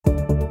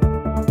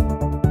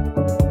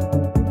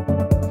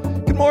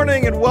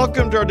morning and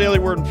welcome to our Daily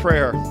Word and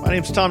Prayer. My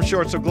name is Tom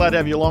Short, so glad to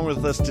have you along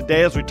with us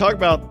today as we talk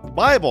about the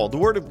Bible, the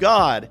Word of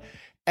God,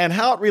 and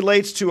how it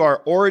relates to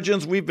our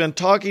origins. We've been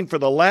talking for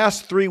the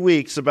last 3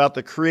 weeks about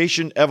the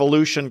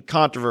creation-evolution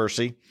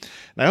controversy,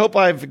 and I hope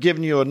I've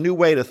given you a new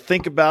way to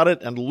think about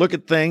it and look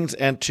at things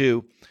and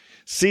to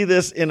see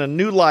this in a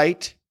new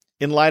light,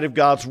 in light of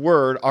God's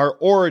Word, our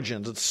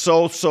origins. It's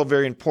so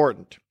very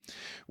important.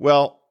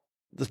 Well,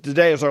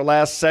 today is our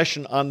last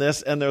session on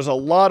this, and there's a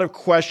lot of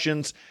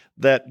questions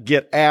that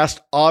get asked,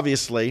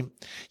 obviously.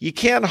 You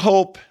can't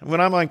hope,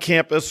 when I'm on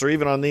campus or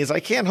even on these, I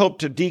can't hope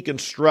to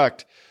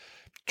deconstruct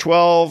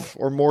 12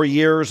 or more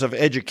years of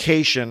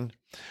education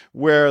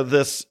where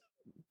this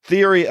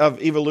theory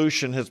of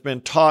evolution has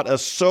been taught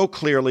us so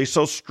clearly,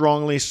 so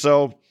strongly,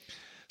 so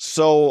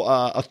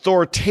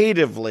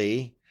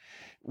authoritatively,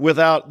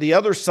 without the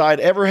other side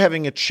ever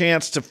having a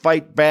chance to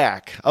fight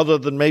back, other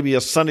than maybe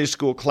a Sunday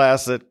school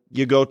class that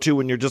you go to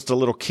when you're just a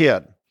little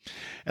kid.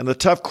 And the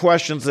tough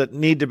questions that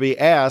need to be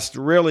asked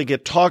rarely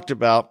get talked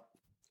about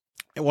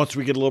once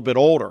we get a little bit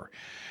older.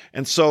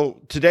 And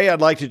so today I'd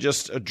like to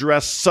just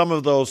address some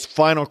of those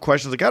final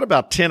questions. I got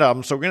about 10 of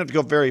them, so we're going to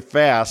have to go very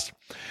fast.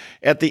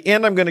 At the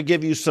end, I'm going to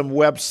give you some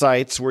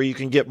websites where you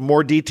can get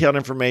more detailed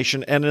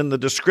information. And in the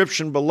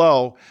description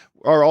below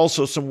are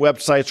also some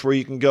websites where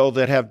you can go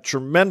that have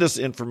tremendous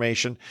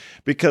information,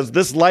 because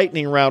this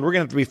lightning round, we're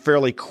going to have to be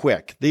fairly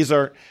quick. These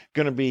are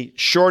going to be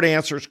short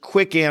answers,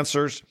 quick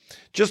answers,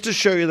 just to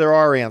show you there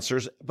are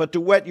answers, but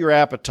to whet your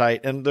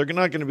appetite. And they're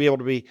not going to be able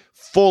to be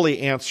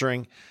fully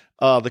answering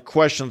the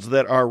questions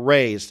that are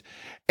raised.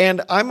 And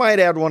I might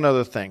add one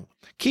other thing.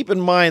 Keep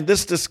in mind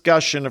this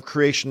discussion of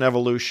creation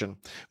evolution.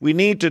 We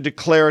need to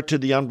declare it to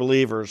the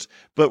unbelievers.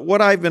 But what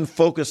I've been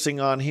focusing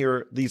on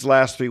here these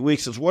last 3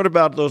 weeks is, what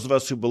about those of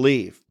us who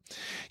believe?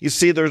 You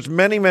see, there's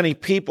many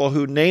people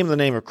who name the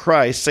name of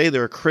Christ, say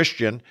they're a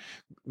Christian.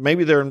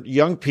 Maybe they're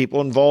young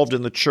people involved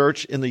in the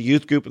church, in the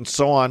youth group, and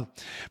so on.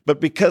 But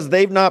because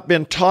they've not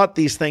been taught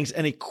these things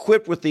and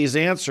equipped with these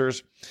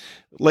answers,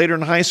 later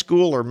in high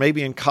school or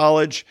maybe in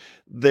college,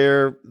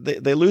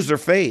 they lose their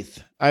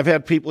faith. I've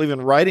had people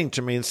even writing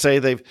to me and say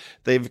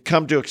they've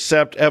come to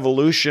accept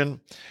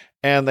evolution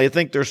and they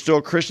think they're still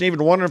Christian,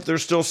 even wonder if they're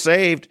still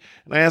saved.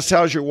 And I ask,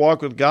 how's your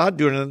walk with God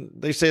doing? And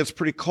they say it's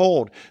pretty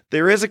cold.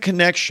 There is a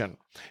connection.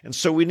 And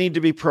so we need to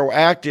be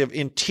proactive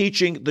in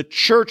teaching the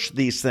church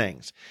these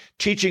things,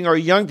 teaching our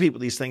young people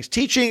these things,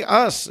 teaching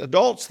us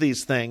adults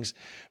these things,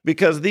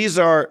 because these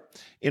are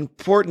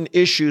important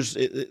issues.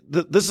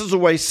 This is the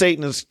way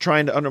Satan is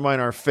trying to undermine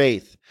our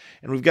faith.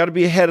 And we've got to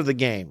be ahead of the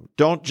game.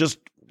 Don't just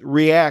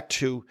react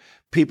to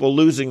people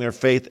losing their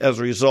faith as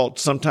a result.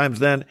 Sometimes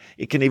then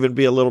it can even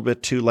be a little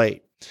bit too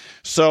late.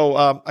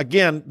 So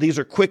again, these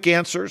are quick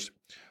answers.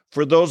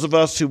 For those of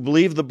us who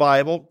believe the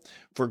Bible,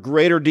 for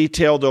greater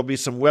detail, there'll be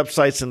some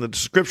websites in the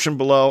description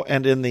below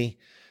and in the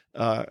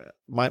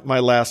my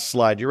last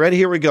slide. You ready?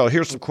 Here we go.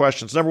 Here's some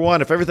questions. Number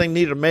one, if everything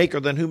needed a maker,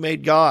 then who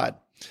made God?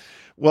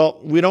 Well,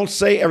 we don't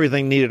say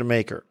everything needed a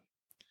maker.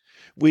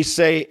 We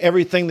say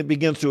everything that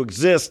begins to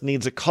exist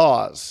needs a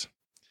cause.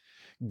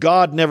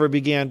 God never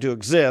began to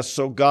exist,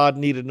 so God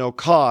needed no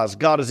cause.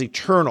 God is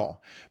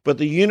eternal, but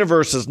the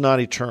universe is not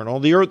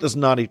eternal. The earth is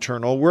not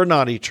eternal. We're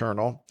not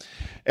eternal.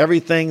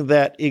 Everything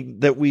that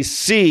we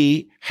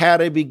see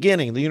had a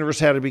beginning. The universe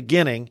had a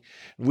beginning.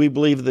 We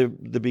believe the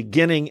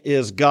beginning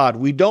is God.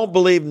 We don't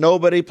believe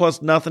nobody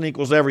plus nothing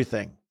equals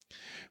everything.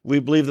 We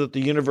believe that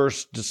the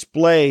universe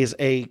displays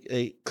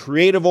a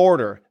creative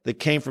order that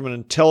came from an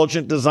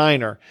intelligent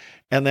designer,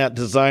 and that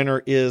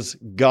designer is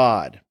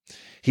God.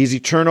 He's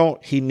eternal.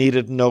 He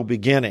needed no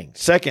beginning.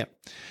 Second,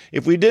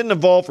 if we didn't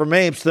evolve from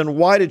apes, then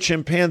why did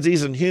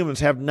chimpanzees and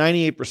humans have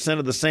 98%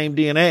 of the same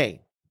DNA?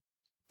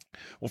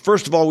 Well,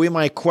 first of all, we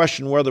might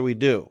question whether we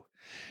do.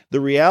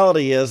 The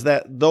reality is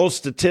that those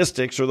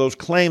statistics or those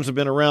claims have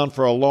been around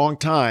for a long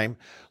time,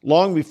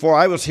 long before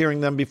I was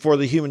hearing them, before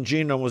the human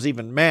genome was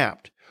even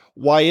mapped.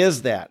 Why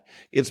is that?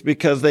 It's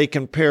because they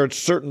compared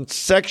certain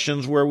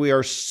sections where we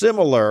are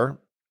similar,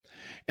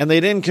 and they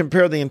didn't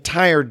compare the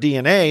entire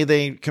DNA.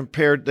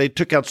 They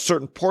took out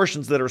certain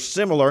portions that are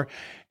similar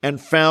and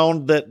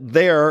found that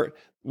there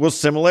was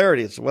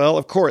similarities. Well,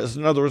 of course,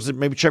 in other words,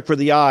 maybe check for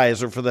the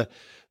eyes or for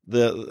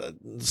the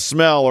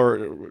smell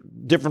or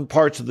different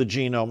parts of the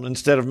genome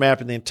instead of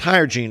mapping the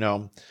entire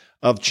genome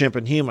of chimp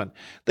and human.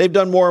 They've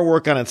done more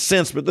work on it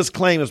since, but this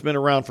claim has been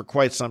around for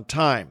quite some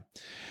time.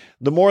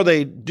 The more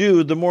they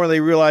do, the more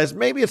they realize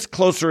maybe it's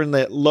closer in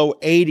the low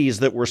 80s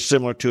that we're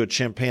similar to a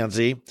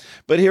chimpanzee.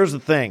 But here's the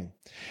thing.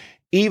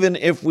 Even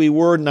if we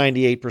were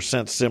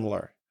 98%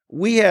 similar,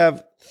 we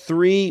have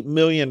 3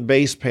 million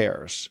base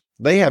pairs.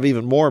 They have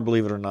even more,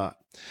 believe it or not.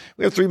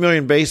 We have 3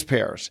 million base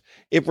pairs.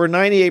 If we're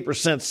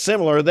 98%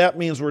 similar, that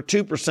means we're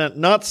 2%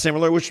 not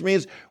similar, which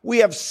means we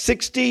have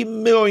 60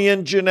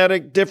 million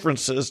genetic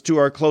differences to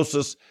our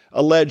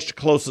alleged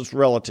closest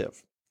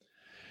relative.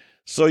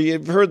 So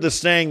you've heard the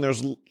saying,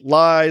 there's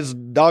lies,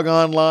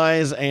 doggone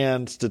lies,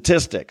 and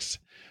statistics.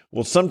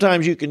 Well,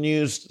 sometimes you can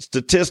use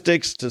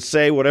statistics to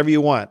say whatever you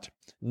want.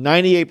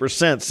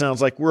 98%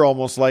 sounds like we're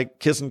almost like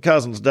kissing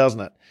cousins, doesn't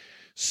it?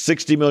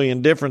 60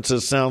 million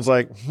differences sounds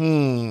like,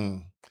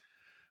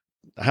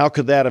 how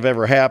could that have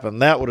ever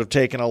happened? That would have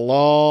taken a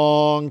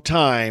long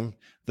time.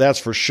 That's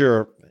for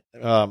sure.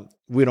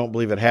 We don't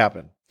believe it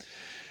happened.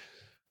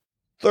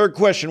 Third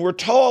question, we're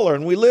taller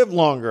and we live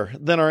longer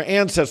than our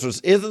ancestors.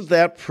 Isn't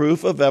that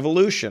proof of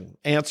evolution?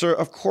 Answer,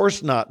 of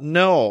course not.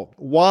 No.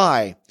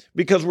 Why?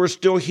 Because we're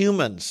still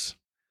humans.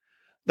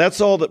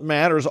 That's all that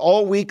matters.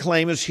 All we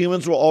claim is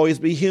humans will always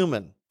be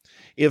human.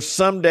 If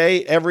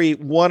someday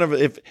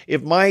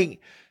if my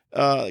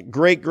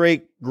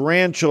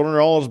great-great-grandchildren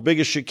are all as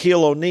big as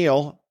Shaquille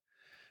O'Neal,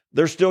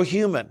 they're still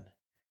human.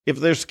 If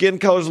their skin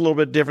color is a little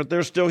bit different,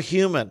 they're still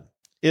human.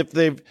 If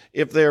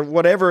they're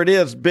whatever it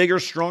is, bigger,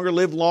 stronger,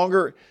 live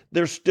longer,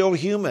 they're still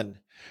human.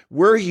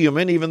 We're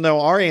human, even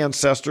though our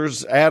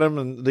ancestors, Adam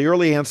and the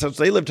early ancestors,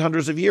 they lived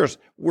hundreds of years.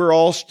 We're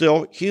all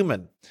still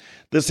human.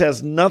 This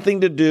has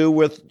nothing to do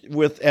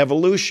with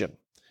evolution,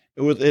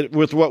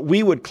 with what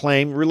we would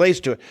claim relates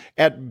to it.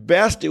 At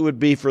best, it would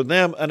be for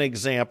them an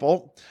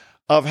example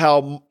of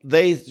how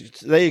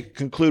they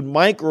conclude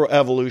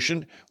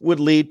microevolution would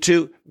lead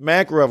to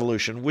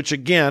macroevolution, which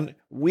again,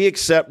 we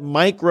accept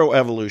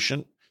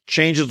microevolution,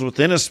 changes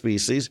within a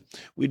species.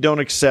 We don't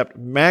accept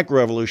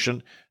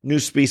macroevolution, new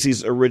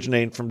species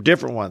originating from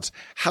different ones.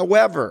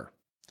 However,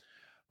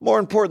 more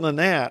important than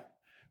that,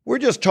 we're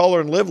just taller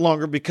and live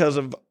longer because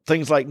of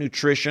things like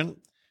nutrition,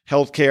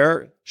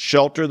 healthcare,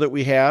 shelter that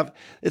we have.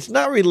 It's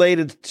not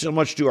related so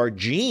much to our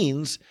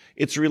genes.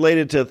 It's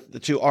related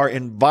to our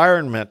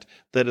environment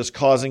that is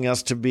causing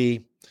us to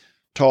be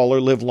taller,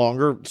 live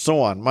longer,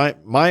 so on.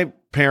 My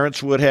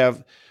parents would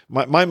have,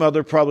 my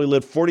mother probably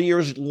lived 40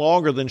 years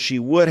longer than she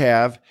would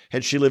have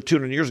had she lived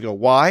 200 years ago.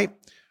 Why?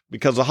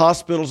 Because of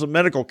hospitals and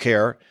medical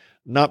care,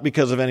 not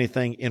because of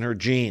anything in her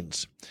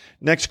genes.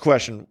 Next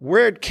question.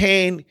 Where did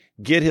Cain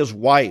get his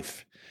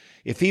wife?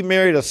 If he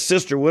married a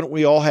sister, wouldn't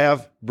we all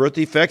have birth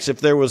defects?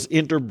 If there was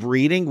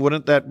interbreeding,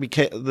 wouldn't that be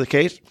the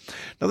case?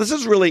 Now, this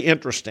is really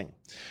interesting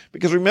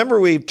because remember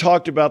we've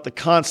talked about the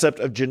concept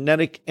of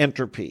genetic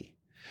entropy,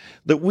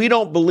 that we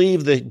don't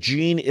believe the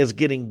gene is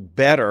getting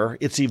better.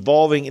 It's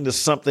evolving into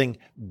something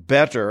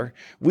better.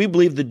 We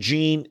believe the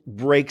gene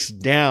breaks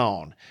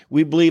down.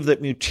 We believe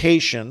that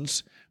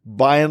mutations,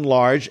 by and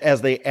large,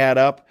 as they add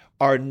up,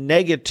 are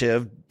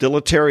negative,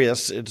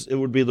 deleterious, it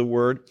would be the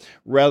word,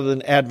 rather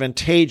than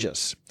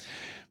advantageous.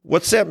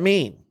 What's that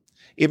mean?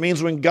 It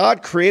means when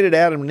God created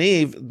Adam and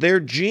Eve, their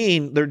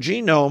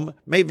genome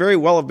may very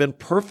well have been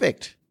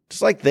perfect,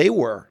 just like they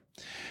were.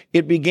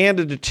 It began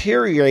to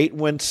deteriorate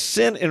when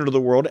sin entered the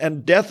world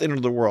and death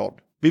entered the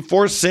world.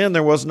 Before sin,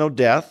 there was no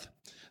death.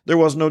 There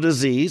was no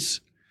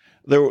disease.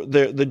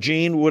 The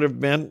gene would have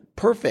been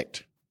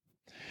perfect.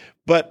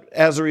 But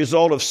as a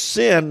result of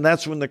sin,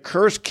 that's when the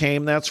curse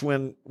came. That's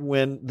when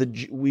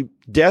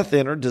death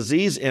entered,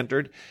 disease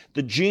entered.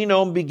 The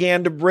genome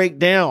began to break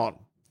down.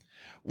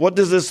 What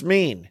does this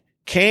mean?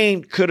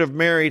 Cain could have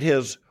married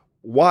his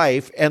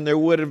wife, and there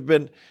would have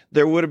been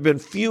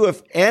few,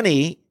 if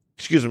any.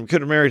 Could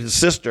have married his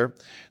sister.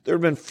 There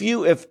would have been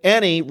few, if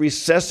any,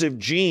 recessive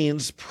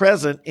genes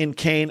present in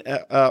Cain.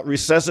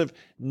 Recessive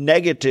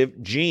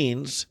negative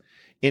genes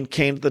in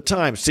Cain at the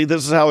time. See,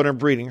 this is how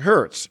interbreeding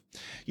hurts.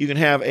 You can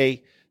have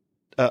a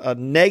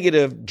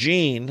negative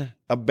gene,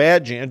 a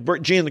bad gene, a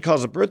gene that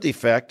causes a birth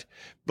defect,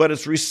 but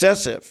it's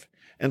recessive.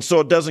 And so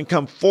it doesn't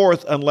come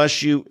forth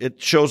unless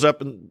it shows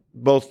up in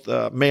both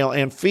male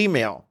and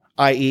female,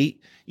 i.e.,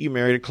 you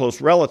married a close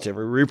relative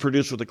or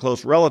reproduced with a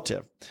close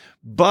relative.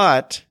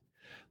 But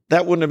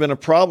that wouldn't have been a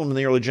problem in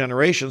the early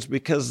generations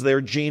because their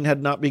gene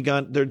had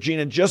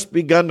just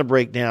begun to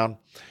break down,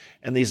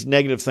 and these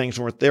negative things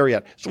weren't there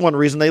yet. It's one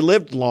reason they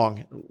lived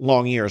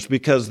long years,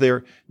 because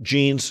their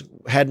genes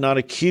had not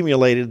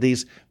accumulated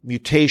these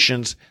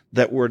mutations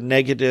that were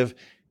negative,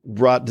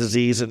 brought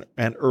disease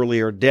and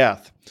earlier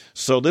death.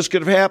 So this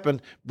could have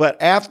happened,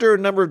 but after a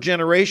number of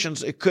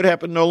generations, it could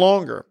happen no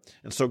longer.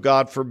 And so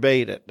God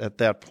forbade it at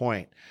that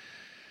point.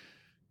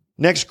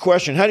 Next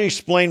question. How do you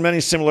explain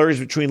many similarities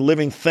between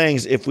living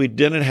things if we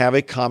didn't have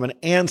a common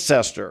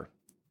ancestor?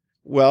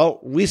 Well,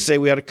 we say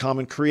we had a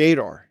common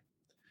creator.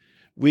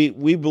 We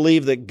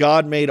believe that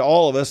God made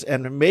all of us,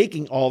 and in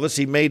making all of us,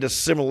 he made us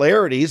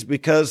similarities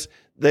because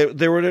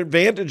there were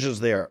advantages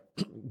there.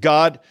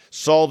 God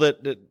saw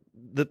that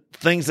the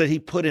things that he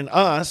put in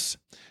us,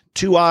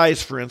 2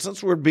 eyes, for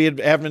instance, would be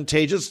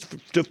advantageous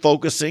to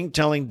focusing,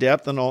 telling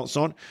depth, and all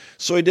so on.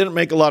 So he didn't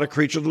make a lot of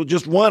creatures with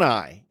just 1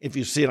 eye, if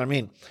you see what I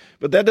mean.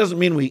 But that doesn't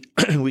mean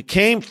we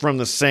came from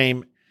the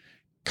same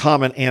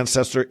common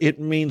ancestor. It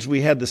means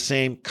we had the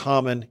same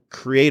common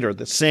creator,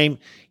 the same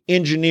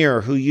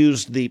engineer who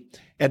used the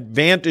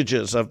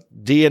advantages of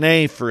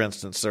DNA, for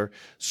instance, or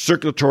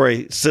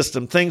circulatory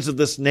system, things of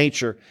this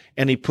nature,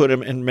 and he put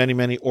them in many,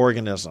 many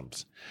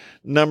organisms.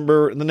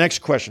 The next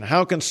question,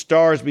 how can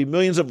stars be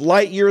millions of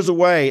light years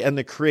away and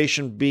the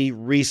creation be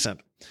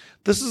recent?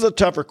 This is a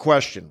tougher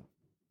question.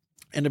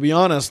 And to be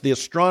honest, the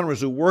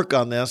astronomers who work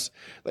on this,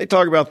 they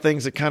talk about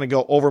things that kind of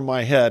go over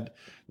my head,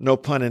 no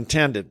pun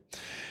intended.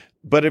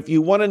 But if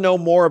you want to know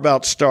more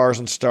about stars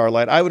and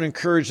starlight, I would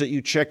encourage that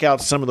you check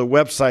out some of the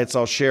websites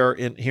I'll share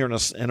here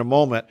in a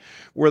moment,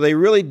 where they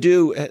really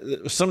do.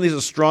 Some of these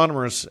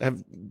astronomers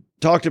have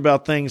talked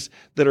about things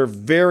that are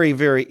very,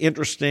 very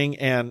interesting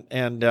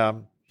and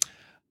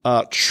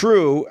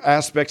true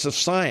aspects of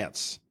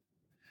science.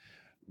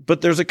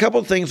 But there's a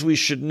couple of things we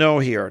should know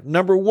here.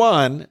 Number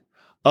one,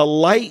 a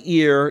light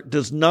year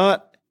doesn't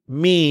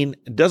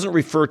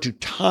refer to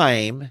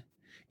time.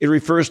 It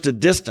refers to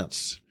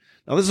distance.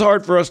 Now, this is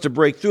hard for us to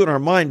break through in our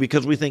mind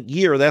because we think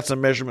year, that's a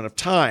measurement of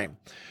time.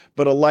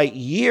 But a light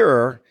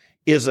year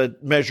is a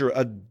measure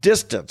of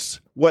distance.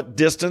 What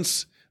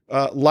distance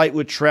light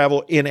would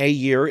travel in a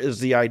year is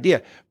the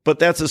idea. But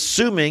that's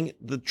assuming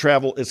the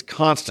travel is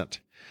constant.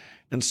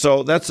 And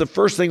so that's the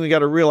first thing we got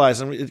to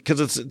realize, because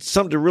it's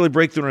something to really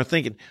break through in our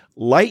thinking.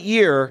 Light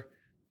year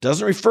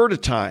doesn't refer to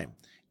time.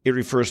 It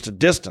refers to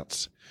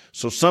distance.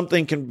 So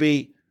something can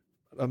be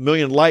a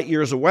million light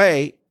years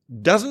away,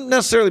 doesn't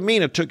necessarily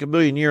mean it took a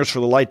million years for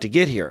the light to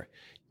get here.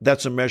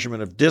 That's a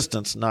measurement of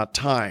distance, not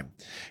time.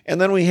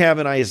 And then we have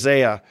in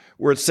Isaiah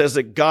where it says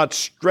that God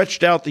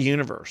stretched out the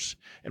universe.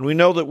 And we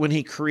know that when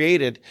he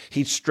created,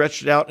 he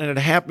stretched it out, and it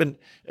happened.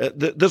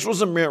 This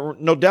was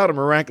no doubt a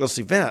miraculous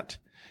event.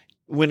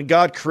 When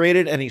God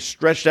created and he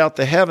stretched out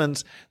the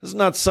heavens, this is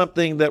not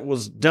something that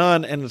was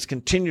done and is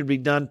continued to be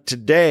done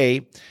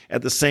today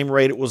at the same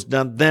rate it was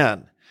done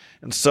then.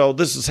 And so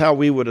this is how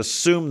we would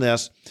assume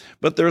this.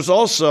 But there's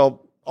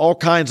also all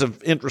kinds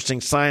of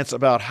interesting science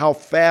about how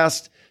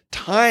fast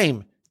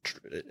time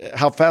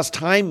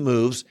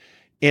moves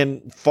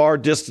in far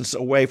distance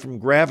away from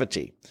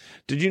gravity.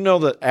 Did you know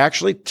that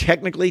actually,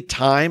 technically,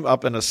 time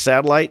up in a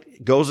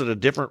satellite goes at a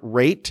different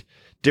rate,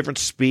 different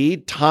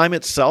speed, time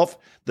itself,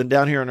 than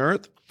down here on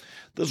Earth?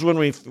 This is when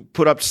we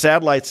put up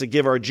satellites that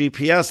give our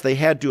GPS. They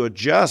had to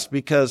adjust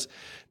because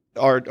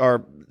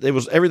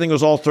everything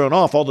was all thrown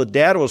off. All the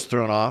data was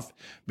thrown off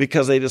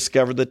because they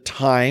discovered that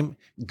time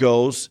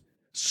goes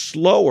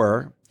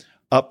slower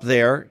up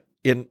there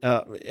in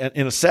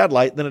a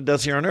satellite than it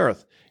does here on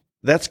Earth.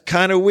 That's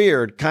kind of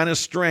weird, kind of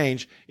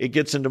strange. It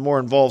gets into more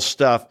involved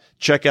stuff.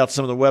 Check out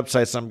some of the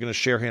websites I'm going to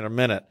share here in a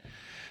minute.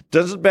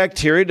 Doesn't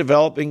bacteria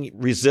developing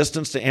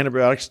resistance to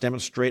antibiotics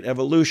demonstrate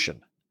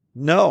evolution?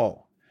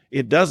 No,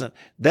 it doesn't.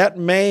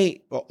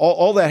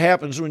 All that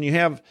happens when you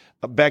have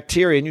a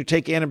bacteria and you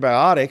take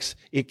antibiotics,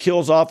 it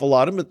kills off a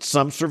lot of them, but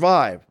some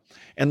survive.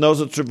 And those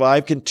that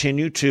survive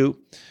continue to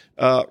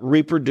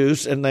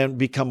reproduce and then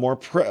become more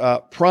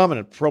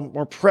prominent,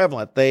 more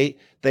prevalent. They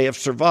have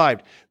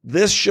survived.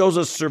 This shows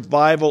us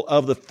survival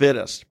of the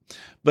fittest.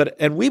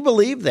 And we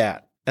believe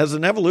that as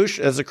an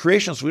evolution, as a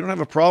creationist, we don't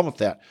have a problem with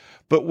that.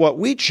 But what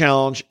we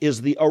challenge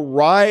is the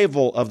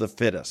arrival of the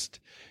fittest.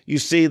 You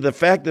see, the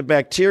fact that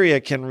bacteria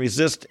can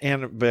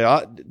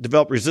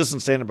develop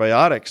resistance to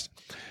antibiotics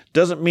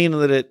doesn't mean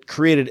that it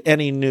created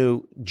any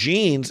new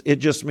genes. It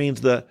just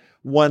means the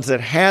ones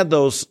that had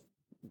those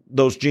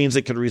genes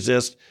that could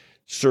resist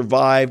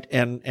survived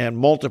and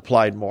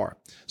multiplied more.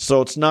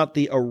 So it's not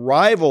the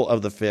arrival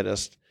of the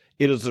fittest,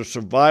 it is the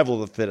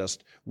survival of the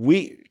fittest.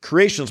 We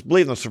creationists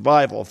believe in the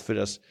survival of the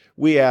fittest.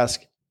 We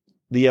ask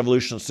the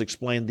evolutionists to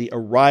explain the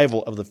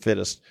arrival of the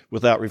fittest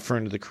without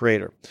referring to the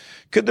creator.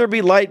 Could there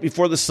be light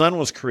before the sun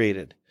was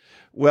created?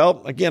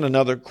 Well, again,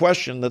 another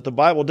question that the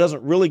Bible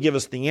doesn't really give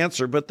us the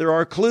answer, but there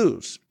are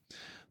clues.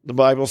 The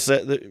Bible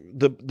said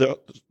that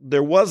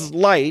there was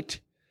light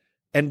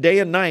and day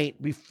and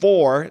night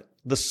before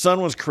the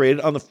sun was created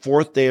on the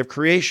fourth day of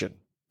creation.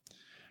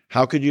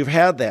 How could you have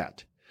had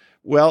that?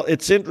 Well,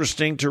 it's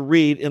interesting to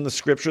read in the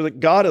scripture that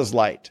God is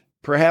light.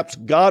 Perhaps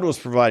God was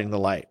providing the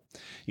light.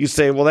 You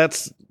say, well,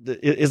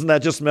 isn't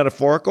that just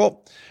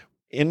metaphorical?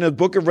 In the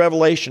book of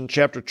Revelation,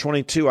 chapter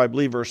 22, I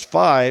believe verse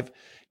 5,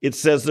 it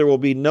says there will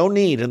be no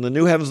need in the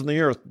new heavens and the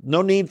earth,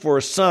 no need for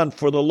a sun,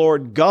 for the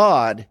Lord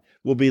God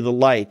will be the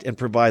light and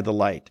provide the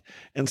light.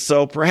 And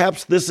so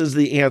perhaps this is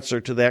the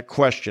answer to that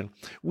question.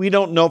 We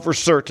don't know for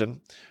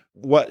certain.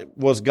 What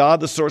was God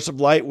the source of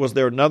light? Was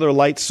there another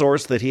light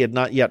source that he had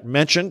not yet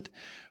mentioned?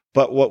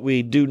 But what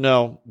we do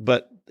know,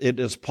 but it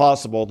is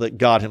possible that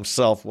God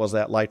himself was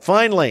that light.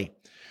 Finally,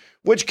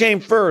 which came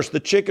first, the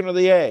chicken or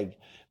the egg?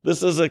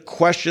 This is a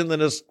question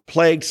that has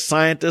plagued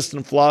scientists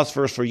and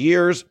philosophers for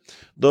years.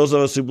 Those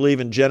of us who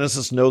believe in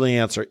Genesis know the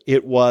answer.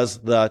 It was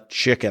the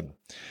chicken.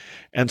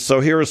 And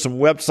so here are some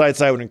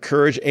websites I would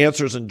encourage.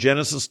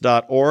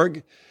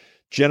 Answersingenesis.org,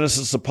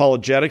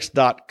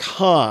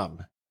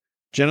 GenesisApologetics.com,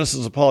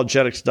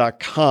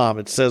 GenesisApologetics.com.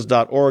 It says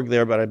 .org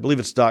there, but I believe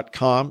it's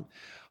 .com,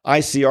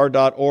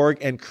 ICR.org,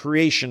 and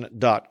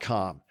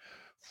Creation.com.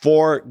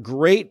 4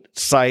 great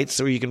sites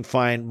where you can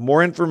find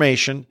more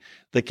information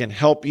that can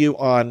help you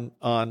on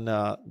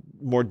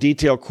more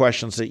detailed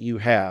questions that you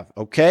have,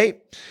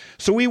 okay?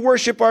 So we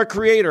worship our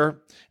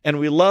Creator, and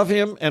we love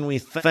him, and we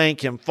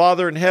thank him.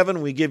 Father in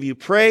heaven, we give you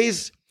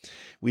praise.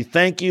 We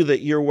thank you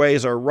that your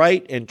ways are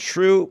right and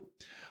true.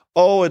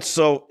 Oh, it's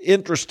so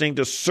interesting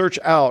to search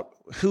out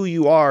who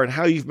you are and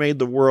how you've made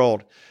the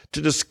world,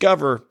 to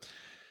discover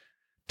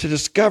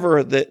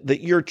that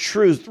your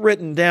truth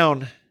written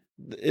down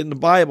in the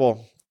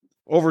Bible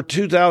over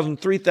 2,000,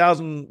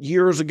 3,000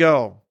 years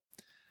ago,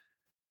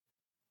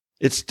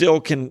 it still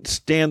can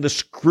stand the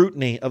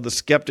scrutiny of the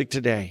skeptic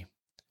today.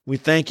 We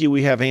thank you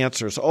we have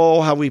answers.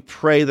 Oh, how we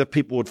pray that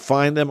people would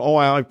find them. Oh,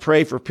 how I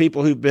pray for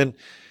people who've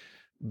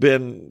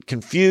been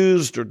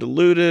confused or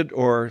deluded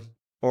or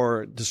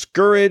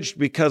discouraged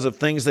because of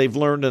things they've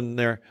learned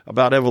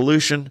about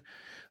evolution.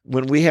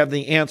 When we have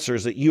the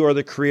answers that you are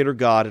the Creator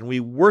God and we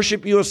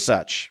worship you as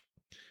such,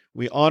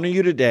 we honor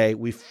you today.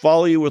 We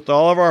follow you with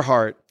all of our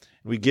heart.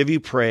 We give you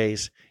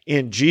praise.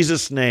 In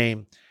Jesus'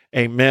 name,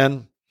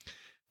 amen,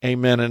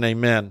 amen, and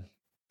amen.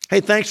 Hey,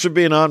 thanks for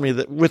being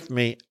with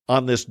me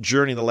on this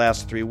journey the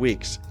last 3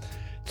 weeks.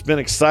 It's been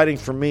exciting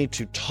for me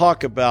to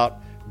talk about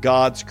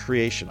God's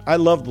creation. I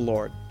love the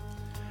Lord.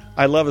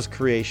 I love His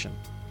creation.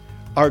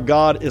 Our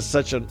God is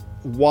such a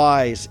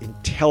wise,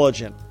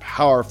 intelligent,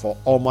 powerful,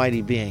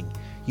 almighty being.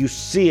 You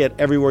see it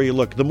everywhere you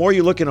look. The more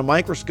you look in a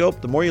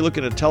microscope, the more you look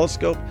in a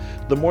telescope,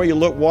 the more you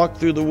walk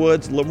through the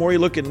woods, the more you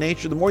look at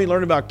nature, the more you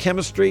learn about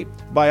chemistry,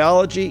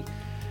 biology,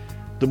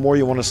 the more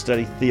you want to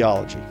study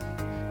theology.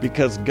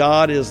 Because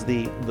God is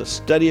the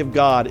study of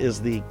God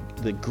is the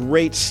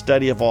great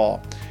study of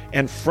all.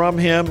 And from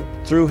Him,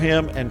 through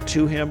Him, and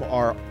to Him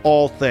are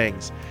all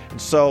things.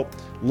 And so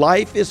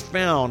life is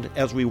found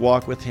as we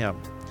walk with Him.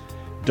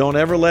 Don't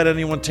ever let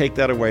anyone take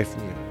that away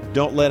from you.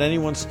 Don't let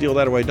anyone steal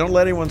that away. Don't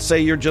let anyone say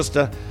you're just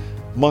a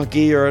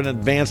monkey or an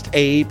advanced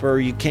ape or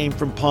you came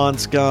from pond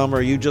scum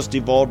or you just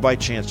evolved by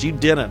chance. You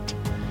didn't.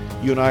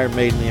 You and I are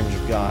made in the image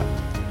of God.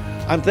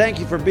 I'm thank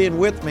you for being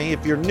with me.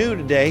 If you're new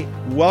today,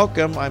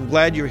 welcome. I'm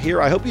glad you're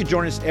here. I hope you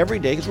join us every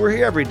day because we're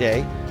here every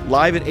day,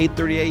 live at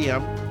 8:30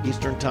 a.m.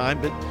 Eastern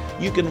Time. But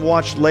you can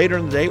watch later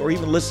in the day or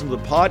even listen to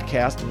the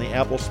podcast on the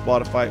Apple,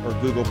 Spotify, or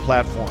Google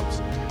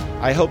platforms.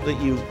 I hope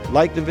that you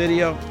like the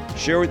video,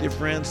 share with your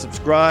friends,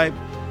 subscribe,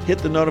 hit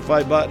the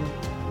notify button,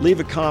 leave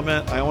a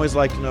comment. I always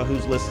like to know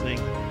who's listening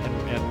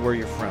and where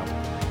you're from.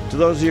 To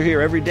those of you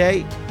here every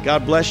day,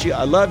 God bless you.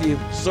 I love you.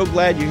 So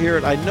glad you're here.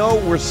 And I know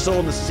we're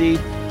sowing the seed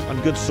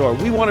on good soil.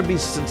 We want to be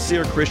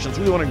sincere Christians.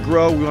 We want to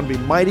grow. We want to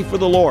be mighty for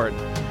the Lord.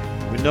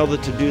 We know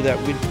that to do that,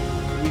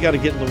 we got to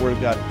get in the Word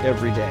of God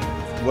every day.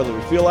 Whether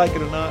we feel like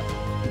it or not,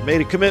 you've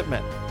made a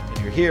commitment, and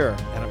you're here,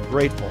 and I'm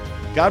grateful.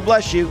 God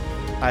bless you.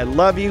 I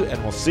love you,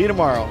 and we'll see you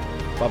tomorrow.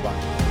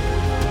 Bye-bye.